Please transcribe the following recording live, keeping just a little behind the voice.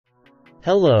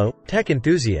Hello, tech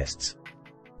enthusiasts.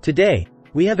 Today,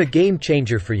 we have a game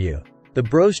changer for you, the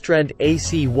BrosTrend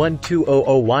AC1200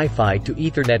 Wi-Fi to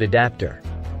Ethernet adapter.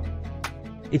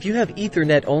 If you have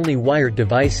Ethernet-only wired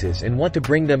devices and want to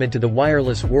bring them into the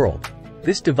wireless world,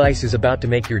 this device is about to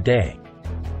make your day.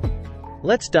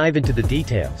 Let's dive into the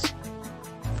details.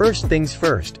 First things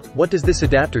first, what does this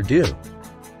adapter do?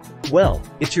 Well,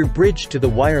 it's your bridge to the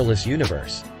wireless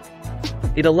universe.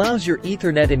 It allows your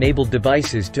Ethernet-enabled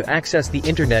devices to access the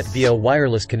internet via a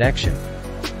wireless connection.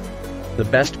 The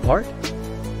best part?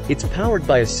 It's powered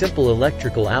by a simple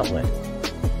electrical outlet.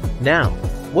 Now,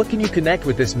 what can you connect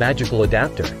with this magical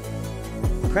adapter?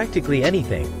 Practically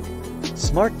anything.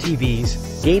 Smart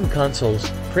TVs, game consoles,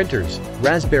 printers,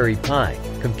 Raspberry Pi,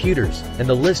 computers, and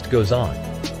the list goes on.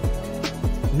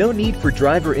 No need for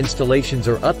driver installations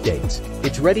or updates,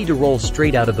 it's ready to roll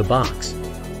straight out of the box.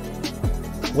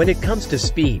 When it comes to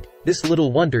speed, this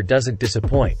little wonder doesn't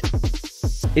disappoint.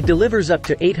 It delivers up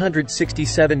to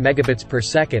 867 megabits per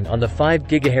second on the 5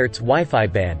 GHz Wi-Fi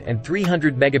band and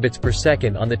 300 megabits per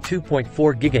second on the 2.4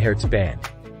 GHz band.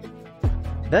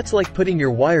 That's like putting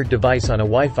your wired device on a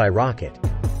Wi-Fi rocket.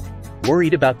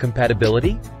 Worried about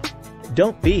compatibility?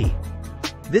 Don't be.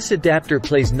 This adapter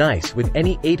plays nice with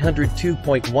any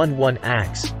 802.11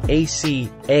 AX, AC,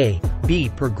 A, B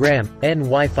per gram, N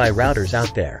Wi-Fi routers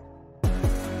out there.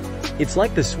 It's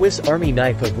like the Swiss Army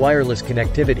knife of wireless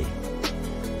connectivity.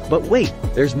 But wait,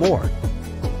 there's more.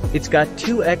 It's got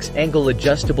 2x angle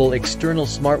adjustable external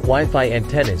smart Wi-Fi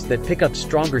antennas that pick up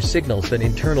stronger signals than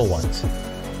internal ones.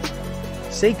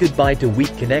 Say goodbye to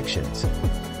weak connections.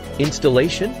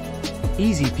 Installation?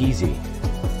 Easy peasy.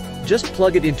 Just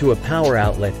plug it into a power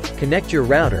outlet, connect your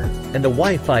router, and the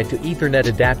Wi-Fi to Ethernet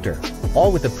adapter,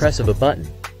 all with the press of a button.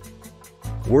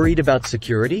 Worried about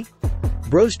security?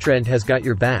 BrosTrend has got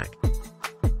your back.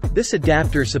 This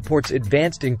adapter supports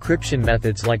advanced encryption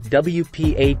methods like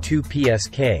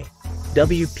WPA2PSK,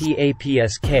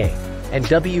 WPA-PSK, and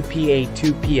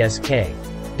WPA2PSK,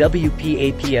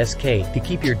 WPA-PSK to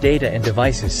keep your data and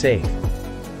devices safe.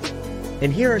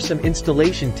 And here are some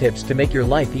installation tips to make your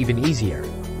life even easier.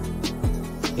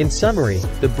 In summary,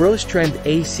 the BrosTrend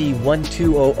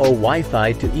AC1200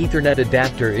 Wi-Fi to Ethernet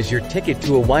adapter is your ticket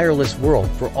to a wireless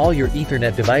world for all your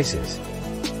Ethernet devices.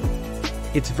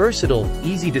 It's versatile,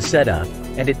 easy to set up,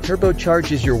 and it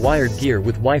turbocharges your wired gear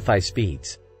with Wi-Fi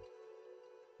speeds.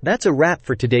 That's a wrap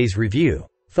for today's review,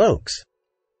 folks.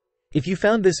 If you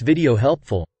found this video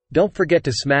helpful, don't forget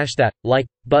to smash that like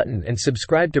button and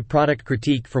subscribe to Product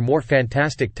Critique for more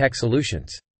fantastic tech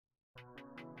solutions.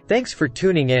 Thanks for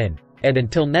tuning in, and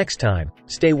until next time,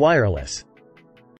 stay wireless.